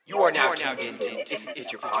are now tuned into If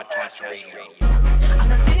It's Your Podcast Radio. I'm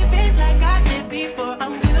not living like I did before.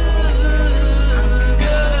 I'm good.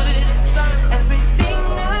 Everything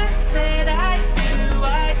I said I do,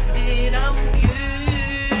 I did. I'm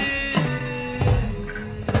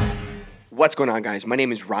good. What's going on, guys? My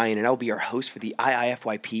name is Ryan, and I'll be your host for the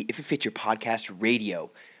IIFYP If It Fits Your Podcast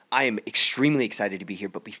Radio. I am extremely excited to be here,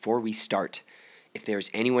 but before we start, if there's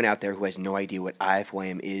anyone out there who has no idea what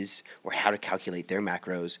IFYM is or how to calculate their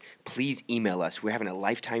macros, please email us. We're having a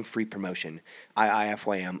lifetime free promotion,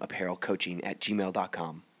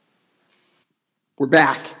 iifymapparelcoaching@gmail.com. We're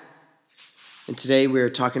back, and today we're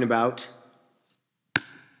talking about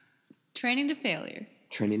Training to failure.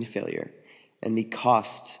 And the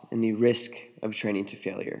cost and the risk of training to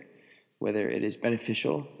failure, whether it is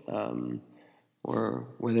beneficial or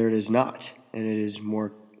whether it is not, and it is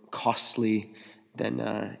more costly than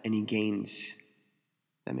any gains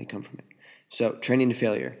that may come from it. So, training to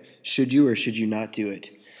failure. Should you or should you not do it?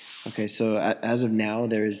 Okay, so as of now,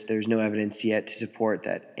 there's no evidence yet to support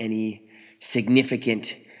that any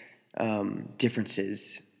significant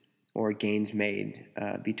differences or gains made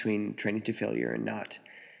between training to failure and not.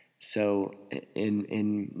 So,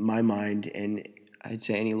 in my mind, and I'd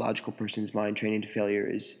say any logical person's mind, training to failure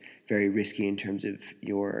is very risky in terms of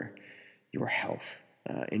your health.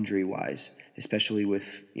 Injury-wise, especially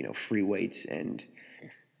with free weights and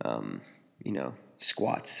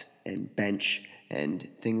squats and bench and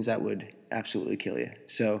things that would absolutely kill you.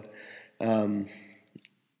 So I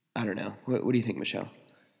don't know. What do you think, Michelle?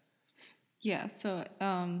 Yeah, so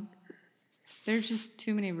there's just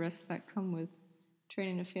too many risks that come with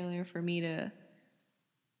training to failure for me to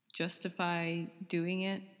justify doing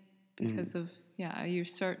it because of you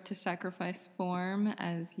start to sacrifice form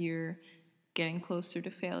as you're getting closer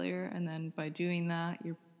to failure, and then by doing that,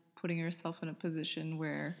 you're putting yourself in a position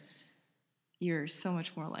where you're so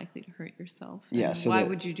much more likely to hurt yourself. Yeah. And so why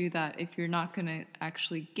would you do that if you're not going to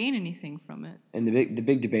actually gain anything from it? And the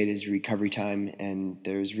big debate is recovery time, and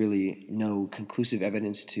there's really no conclusive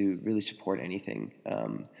evidence to really support anything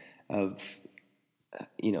of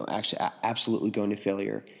actually absolutely going to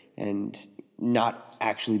failure and not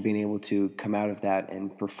actually being able to come out of that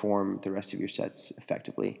and perform the rest of your sets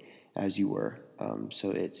effectively as you were.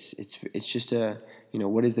 So it's just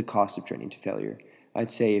what is the cost of training to failure? I'd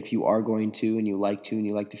say if you are going to and you like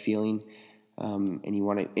the feeling and you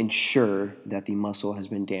want to ensure that the muscle has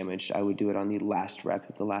been damaged, I would do it on the last rep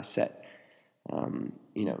of the last set. I mean,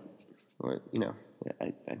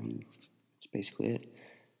 it's basically it.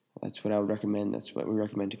 That's what I would recommend. That's what we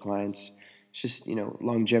recommend to clients. It's just,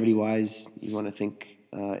 longevity-wise, you want to think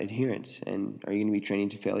adherence. And are you going to be training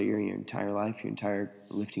to failure your entire life, your entire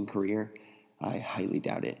lifting career? I highly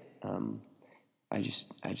doubt it. I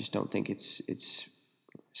just don't think it's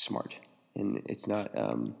smart, and it's not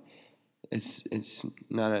it's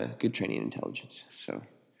not a good training intelligence. So,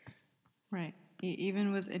 right.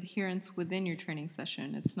 Even with adherence within your training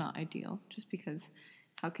session, it's not ideal. Just because,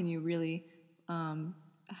 how can you really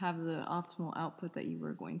have the optimal output that you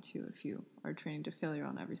were going to if you are training to failure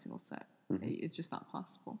on every single set? Mm-hmm. It's just not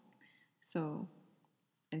possible. So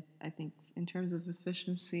I think in terms of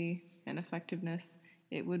efficiency and effectiveness,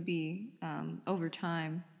 it would be over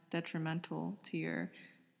time detrimental to your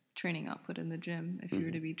training output in the gym if you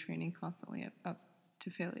were to be training constantly up to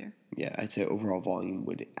failure. Yeah, I'd say overall volume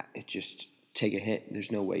would just take a hit.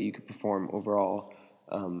 There's no way you could perform overall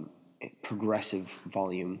progressive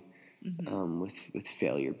volume with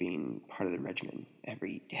failure being part of the regimen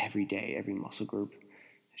every day, every muscle group.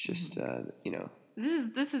 It's just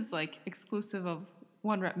This is like exclusive of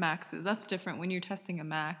 1 rep maxes. That's different when you're testing a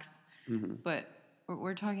max. Mm-hmm. But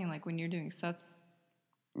we're talking like when you're doing sets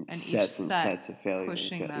and sets of failure,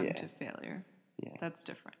 pushing them to failure. Yeah, that's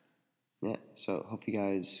different. Yeah. So hope you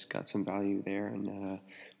guys got some value there, and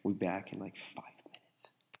we'll be back in like 5